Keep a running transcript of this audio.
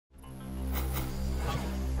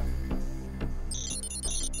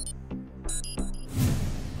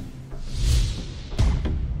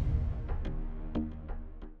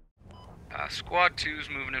Quad 2's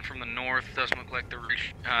moving in from the north. Doesn't look like they're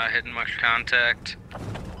hitting much contact.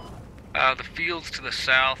 The fields to the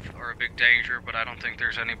south are a big danger, but I don't think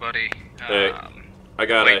there's anybody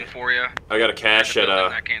waiting for you. I got a cache at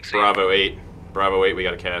Bravo 8. Bravo 8, we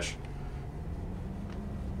got a cache.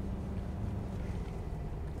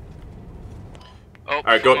 Oh,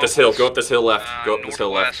 alright, go up this hill. Go up this hill left. Go up this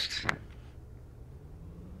hill left.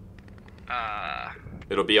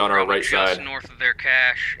 It'll be on our right side. Just north of their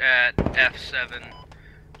cache at F7.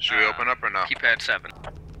 Should we open up or no? Keypad 7.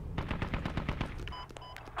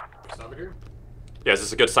 Over here? Yeah, is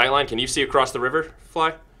this a good sight line? Can you see across the river,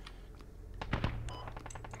 Fly?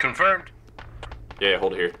 Confirmed. Yeah,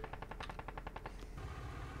 hold it here.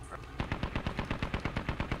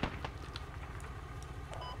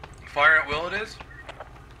 Fire at will it is?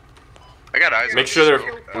 I got eyes. Make sure they're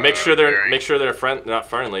not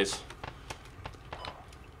friendlies.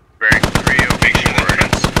 Bearing 3, make sure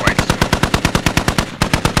it's twice.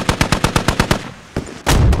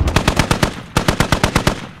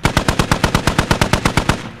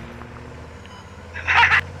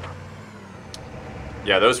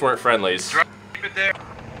 Yeah, those weren't friendlies. Drop it there. I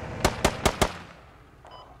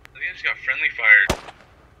think I just got friendly fired.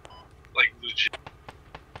 Like, legit.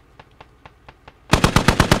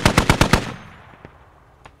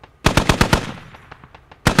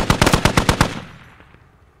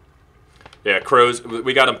 Yeah, crows.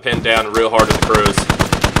 We got them pinned down real hard at the crows.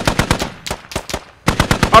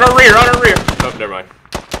 On our rear, on our rear. Oh, never mind.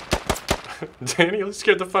 Danny, you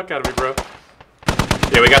scared the fuck out of me, bro.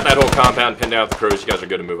 Yeah, we got that whole compound pinned down with the crows. You guys are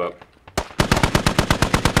good to move up.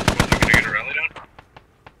 Gonna get a rally down?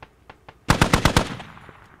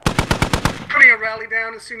 Putting a rally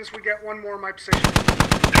down as soon as we get one more in my position.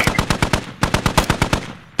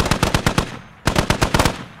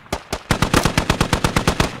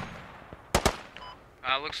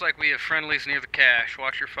 Looks like we have friendlies near the cache.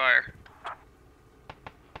 Watch your fire.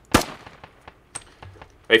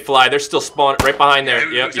 Hey, Fly, they're still spawning right behind there.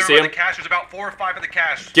 Yeah, yep, you see them? The cache. There's about 4 or 5 in the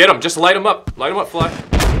cache. Get them. Just light them up. Light them up, Fly.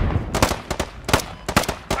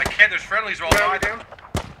 I can't. There's friendlies all by them.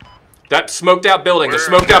 That smoked out building. The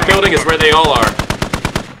smoked out building is where they all are.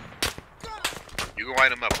 You can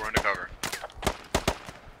light them up. We're undercover.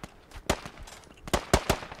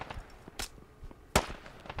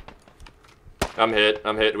 I'm hit.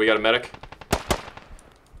 I'm hit. We got a medic.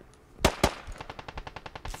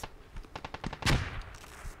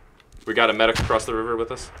 We got a medic across the river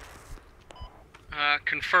with us.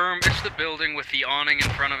 Confirm it's the building with the awning in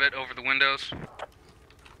front of it over the windows.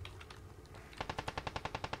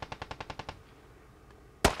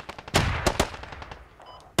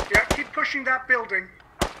 Yeah, keep pushing that building.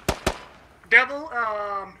 Devil,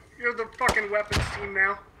 you're the fucking weapons team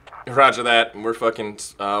now. Roger that. We're fucking,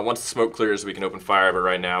 once the smoke clears, we can open fire, but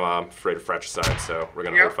right now I'm afraid of fratricide, so we're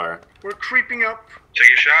gonna hold fire. We're creeping up.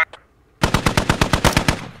 Take a shot.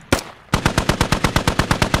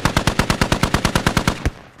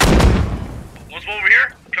 One's over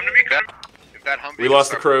here. Come to me. Come to me. If that Humvee We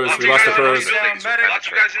lost the crows. We lost the crows. Lots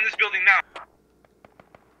of guys in this building now.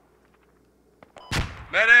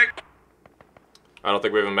 Medic! I don't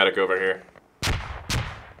think we have a medic over here.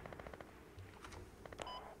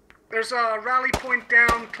 There's a rally point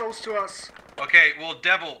down close to us. Okay, well,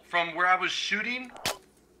 Devil, from where I was shooting,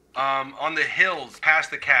 on the hills past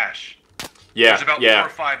the cache. Yeah, There's about 4 or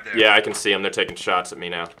 5 there. Yeah, I can see them. They're taking shots at me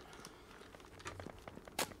now. Okay,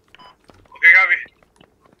 got me.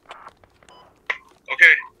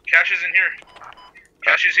 Okay, cache is in here.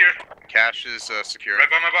 Cache is here. Cache is secure. Right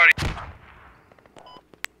by my body.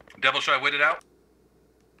 Devil, should I wait it out?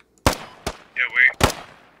 Yeah, wait.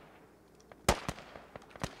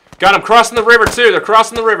 Got them crossing the river, too. They're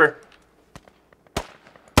crossing the river.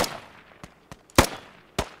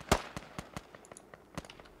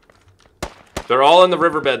 They're all in the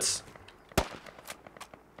riverbeds.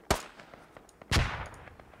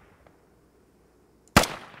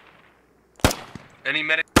 Any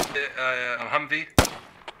medic, Humvee?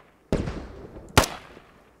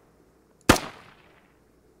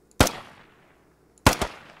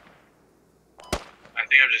 I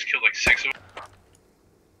think I've just killed like 6 of them.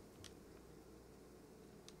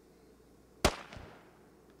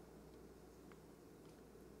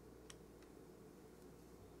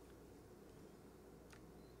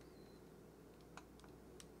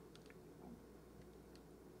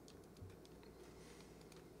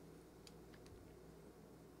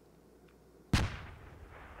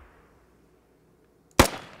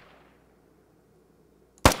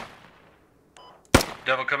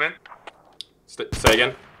 Devil, come in. Say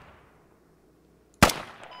again?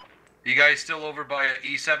 You guys still over by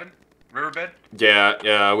E7? Riverbed?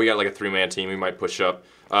 Yeah, we got like a 3-man team. We might push up.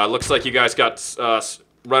 Looks like you guys got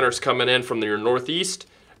runners coming in from your northeast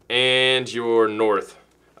and your north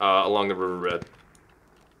along the riverbed.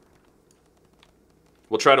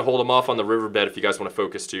 We'll try to hold them off on the riverbed if you guys want to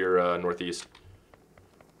focus to your northeast.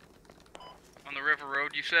 On the River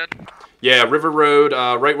Road, you said? Yeah, River Road,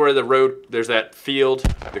 right where the road, there's that field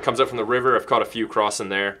that comes up from the river. I've caught a few crossing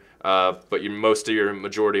there, but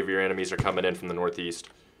majority of your enemies are coming in from the northeast.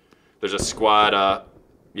 There's a squad,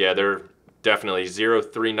 yeah, they're definitely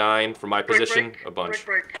 039 from my position, a bunch.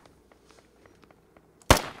 Break.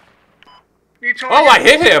 Oh, I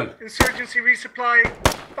hit him! Insurgency resupply,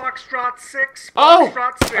 Foxtrot 6, Oh,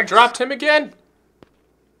 Foxtrot 6. I dropped him again.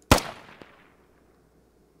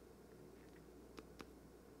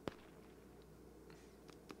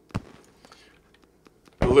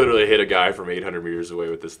 I literally hit a guy from 800 meters away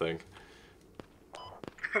with this thing.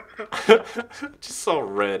 Just saw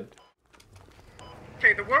red.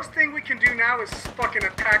 Okay, the worst thing we can do now is fucking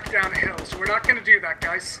attack down a hill, so we're not gonna do that,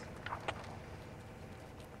 guys.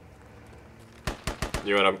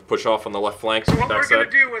 You want to push off on the left flank? So what we're backside? gonna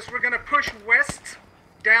do is we're gonna push west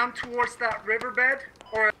down towards that riverbed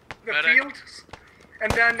or the fields,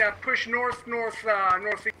 and then push northeast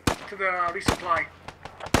to the resupply.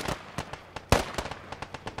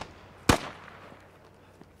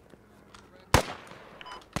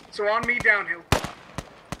 So on me downhill.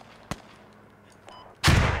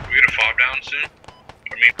 We gonna fob down soon?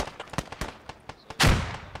 I mean,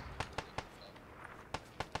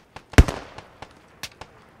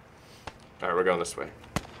 Alright, we're going this way.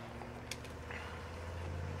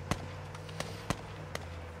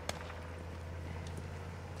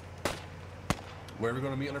 Where are we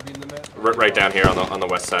going to meet intervene the map? Right down here on the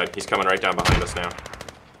west side. He's coming right down behind us now.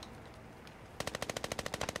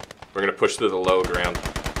 We're gonna push through the low ground.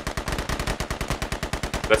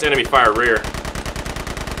 That's enemy fire rear.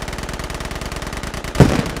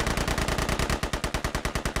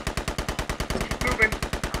 Keep moving.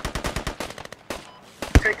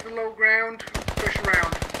 Take the low ground, push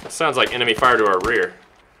around. It sounds like enemy fire to our rear.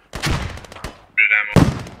 bit of ammo.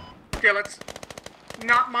 Yeah, let's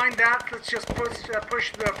not mind that. Let's just push the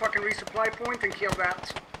fucking resupply point and kill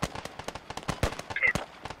that.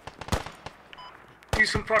 Do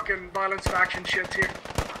some fucking violence of action shit here.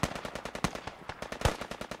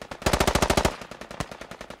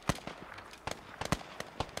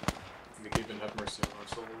 May even have mercy on our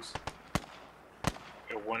souls.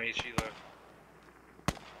 Got 1 HE left.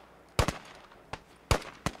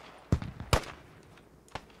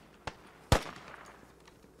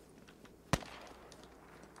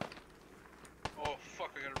 Oh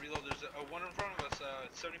fuck, I gotta reload. There's a one in front of us,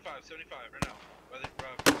 75 right now. By the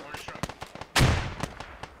orange truck.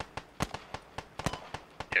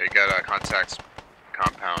 Yeah, you got a contact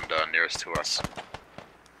compound nearest to us.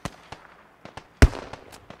 Good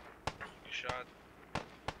shot.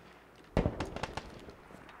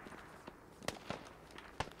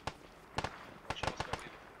 Watch out, Scotty.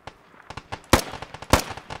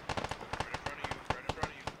 Right in front of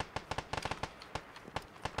you.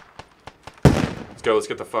 Let's go, let's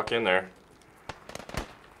get the fuck in there.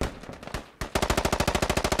 Nice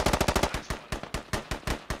one.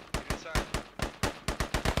 Get inside.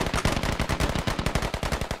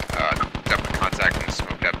 Definitely contacting the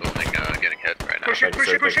smoke that building, getting hit right now. Push it, push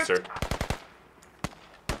it, push it. Sir.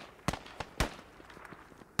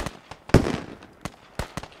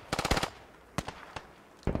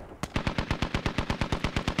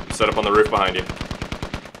 Set up on the roof behind you.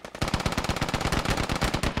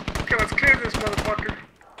 Okay, let's clear this motherfucker.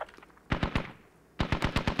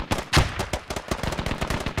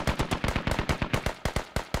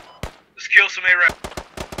 Let's kill some A-Rap.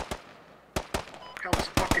 Hell's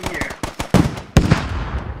fucking yeah.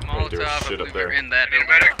 do a Molotov, shit I up believe we're there. in that Need a building.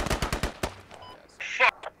 medic.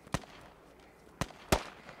 Fuck.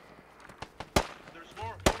 There's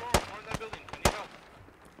more in that building. I need help.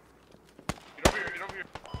 Get over here, get over here.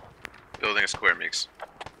 Building is clear, Meeks.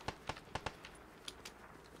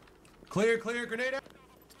 Clear, grenade out.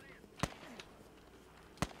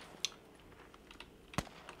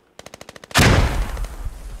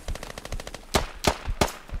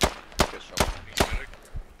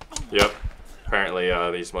 Yep. Apparently,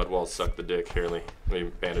 these mud walls suck the dick. Here, let me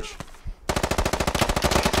bandage.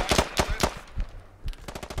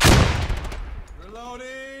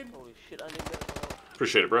 Reloading. Holy shit, I need medical help.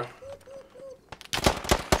 Appreciate it, bro.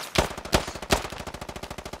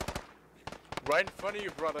 Right in front of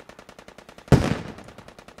you, brother.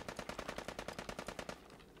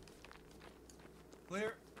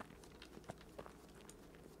 Clear.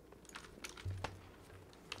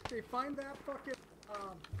 Okay, find that fucking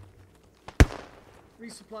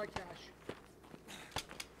Resupply cache.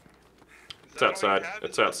 It's outside.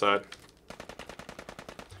 It's outside.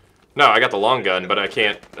 No, I got the long gun, but I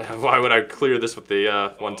can't. Why would I clear this with the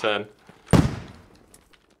 110?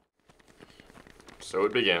 So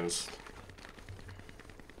it begins.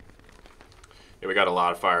 Yeah, we got a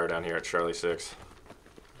lot of fire down here at Charlie 6.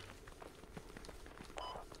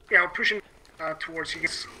 Yeah, we're pushing towards you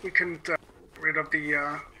guys. We couldn't get rid of the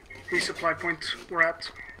resupply point we're at.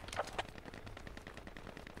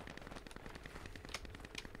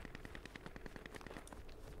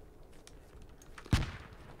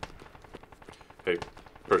 Hey,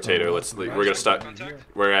 Potato, we're gonna stop. Contact.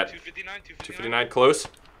 We're at 259, 259, close.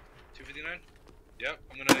 259. Yep,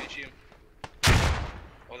 I'm gonna HE him.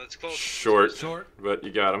 Oh, that's close. Short, Short. but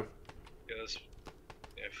you got him. Yeah, that's...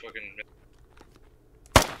 Yeah, fucking...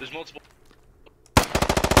 There's multiple...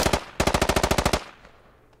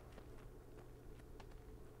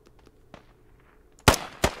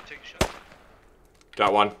 Take a shot.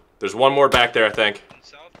 Got one. There's one more back there, I think. On the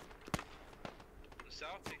south. On the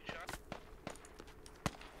south, take a shot.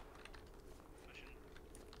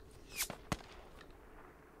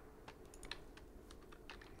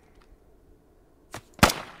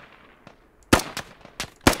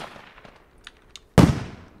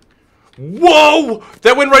 Whoa!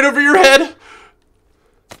 That went right over your head!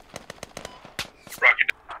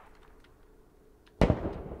 Rocket.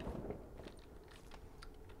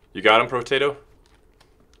 You got him, Potato?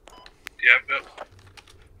 Yep.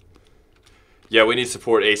 Yeah, we need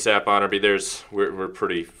support ASAP, Honorby. We're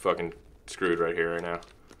pretty fucking screwed right here right now.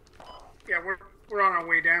 Yeah, we're on our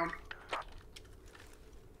way down.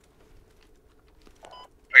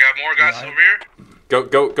 I got more guys over here.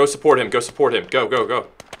 Go support him. Go support him. Go.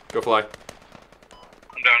 Go fly.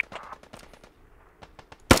 I'm down.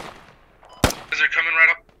 Guys are coming right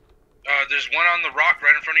up. There's one on the rock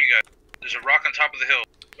right in front of you guys. There's a rock on top of the hill.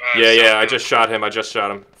 Yeah, I just shot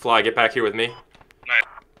him. Fly, get back here with me. Nice.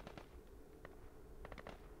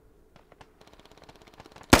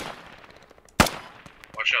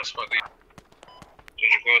 Watch out, Spudley.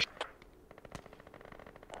 Those are close.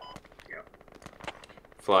 Yep.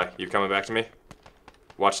 Fly, you coming back to me?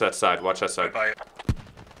 Watch that side. Bye.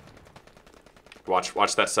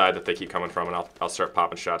 Watch that side that they keep coming from, and I'll start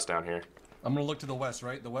popping shots down here. I'm gonna look to the west,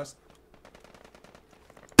 right? The west?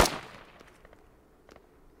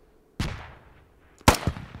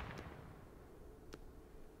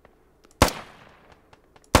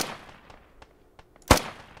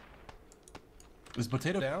 Is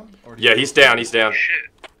Potato down? Or Yeah, he's down. Shit.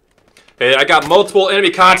 Hey, I got multiple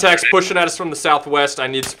enemy contacts pushing at us from the southwest. I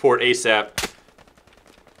need support ASAP.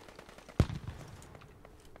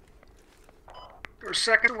 We're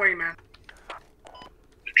second away, man.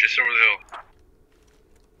 They're just over the hill.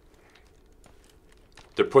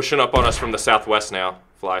 They're pushing up on us from the southwest now,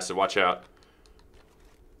 Fly, so watch out.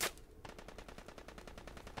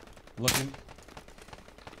 Looking.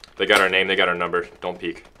 They got our name, they got our number. Don't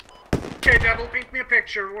peek. Okay, Devil, paint me a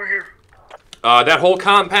picture. We're here. That whole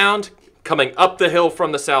compound coming up the hill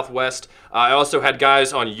from the southwest. I also had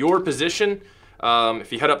guys on your position.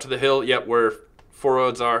 If you head up to the hill, yep, where 4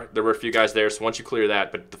 roads are, there were a few guys there, so once you clear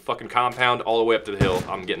that, but the fucking compound all the way up to the hill,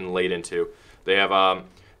 I'm getting laid into. They have,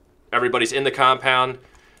 everybody's in the compound,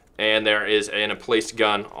 and there is a placed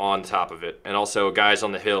gun on top of it, and also guys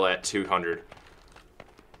on the hill at 200.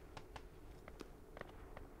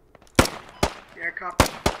 Yeah, copy.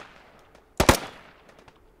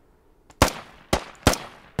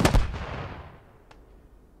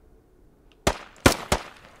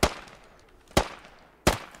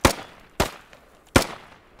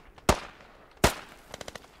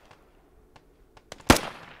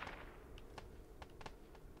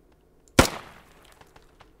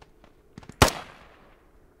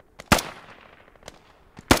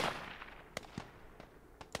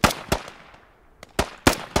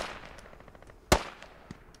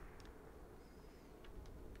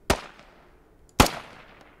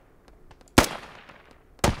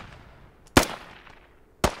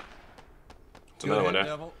 It's another one,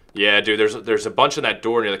 eh? Yeah, dude, there's a bunch in that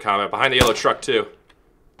door near the combat, behind the yellow truck, too.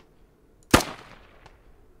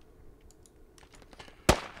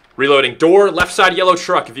 Reloading. Door, left side yellow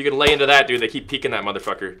truck. If you can lay into that, dude, they keep peeking that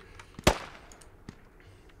motherfucker.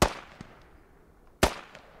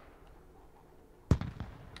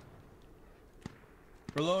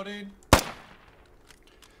 Reloading.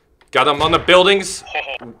 Got them on the buildings.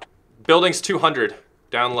 Buildings 200,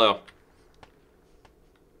 down low.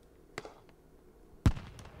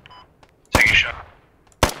 Take a shot.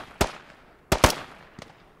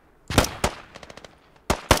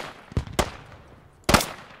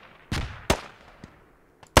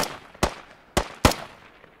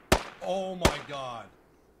 Oh my god.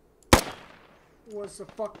 Was a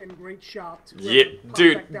fucking great shot. Yeah,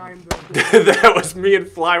 dude. That was me and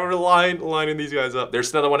Fly were lining these guys up.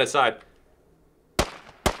 There's another one inside.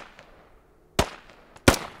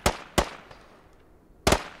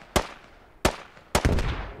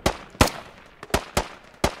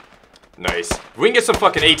 Nice. We can get some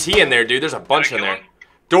fucking AT in there, dude. There's a bunch in there.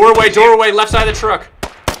 Doorway, left side of the truck.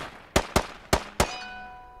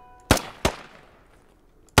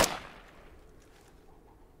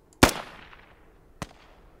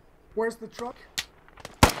 Where's the truck?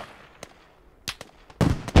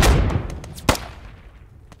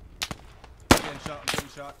 Getting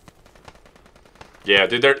shot. Yeah,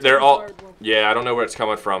 dude, they're all. Yeah, I don't know where it's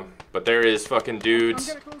coming from, but there is fucking dudes.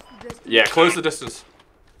 I'm gonna close the distance. Yeah, close the distance.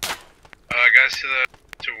 Guys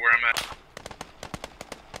to where I'm at.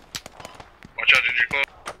 Watch out, Ginger Close.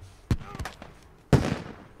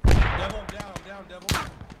 Devil, down, Devil.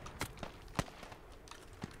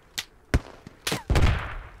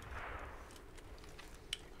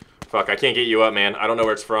 Fuck, I can't get you up, man. I don't know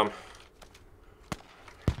where it's from.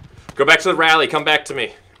 Go back to the rally. Come back to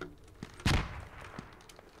me.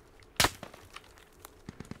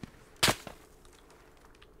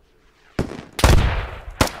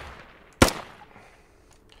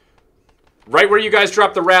 Right where you guys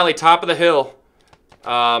dropped the rally, top of the hill.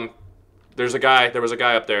 There's a guy. There was a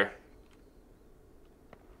guy up there.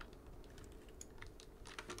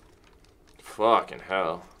 Fucking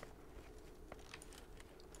hell.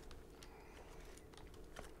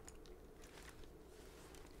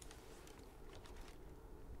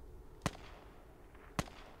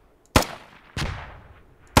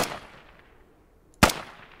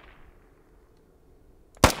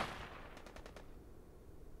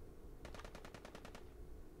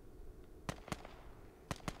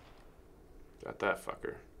 Got that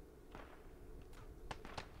fucker.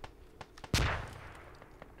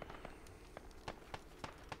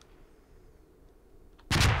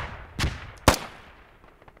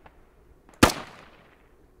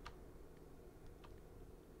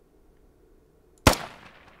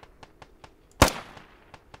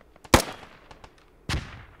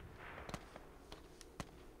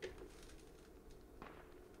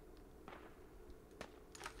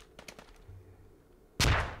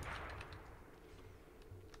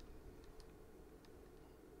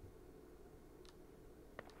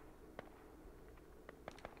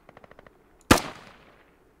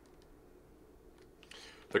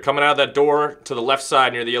 They're coming out of that door to the left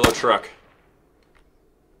side near the yellow truck.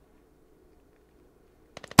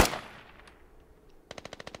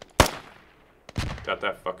 Got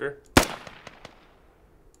that fucker.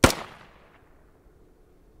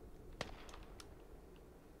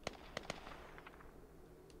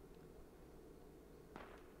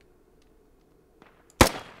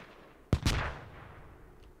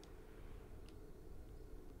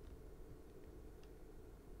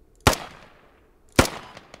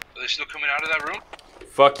 Are they still coming out of that room?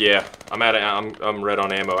 Fuck yeah. I'm red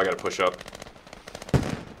on ammo. I gotta push up.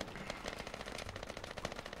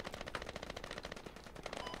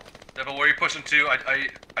 Devil, where are you pushing to? I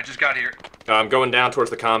just got here. I'm going down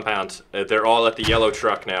towards the compound. They're all at the yellow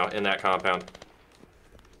truck now in that compound.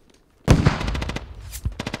 Okay,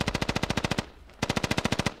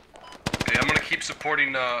 I'm gonna keep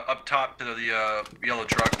supporting up top to the yellow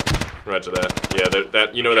truck. Roger that. Yeah,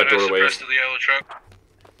 that you know where that doorway is. To the yellow truck.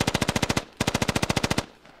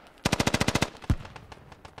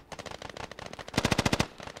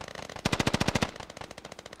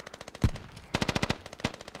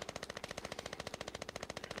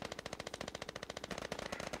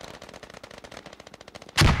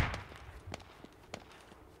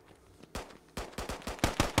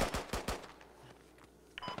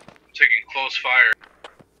 Taking close fire.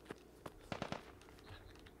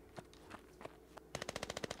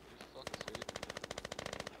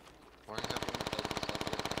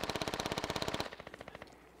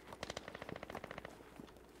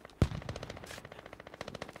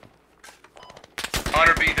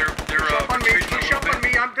 Honor B, they're Push up on me, push up on me.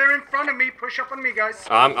 They're in front of me. Push up on me, guys.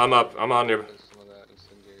 I'm up. I'm on there.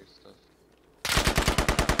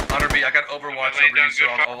 Honor B, I got Overwatch over you, so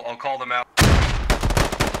I'll call them out. So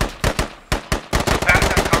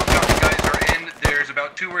past that compound you guys are in, there's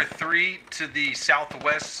about 2 or 3 to the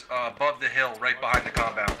southwest above the hill, right behind the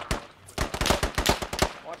compound.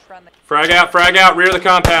 Frag out, rear of the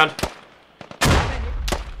compound.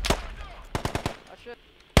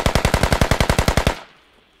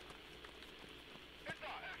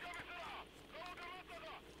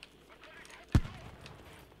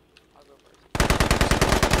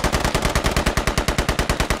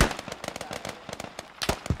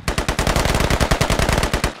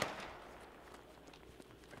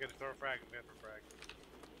 Throw a frag, man, for frag.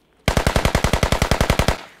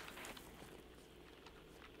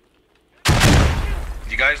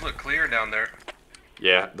 You guys look clear down there.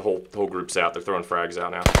 Yeah, the whole group's out. They're throwing frags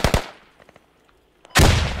out now.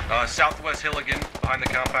 Southwest hill again, behind the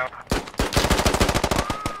compound.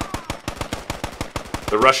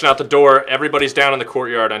 They're rushing out the door. Everybody's down in the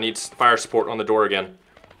courtyard. I need fire support on the door again.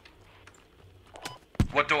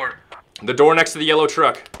 What door? The door next to the yellow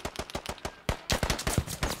truck.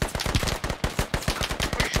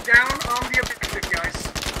 Push down on the objective, guys.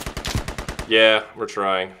 Yeah, we're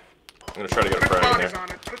trying. I'm gonna try to get a frag in Bodies there. on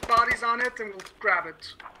it. Put bodies on it, and we'll grab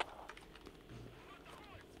it.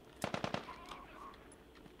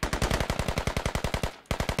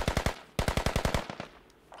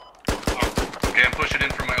 Okay, I'm pushing in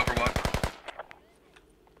for my overwatch.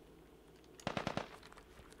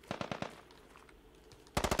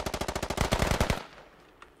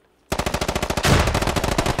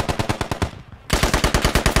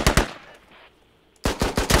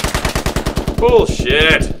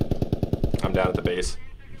 Bullshit! I'm down at the base.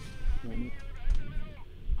 Whenever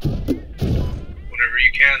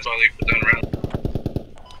you can, so I'll leave it down around.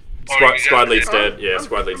 Squad lead's dead. Yeah,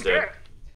 squad lead's dead.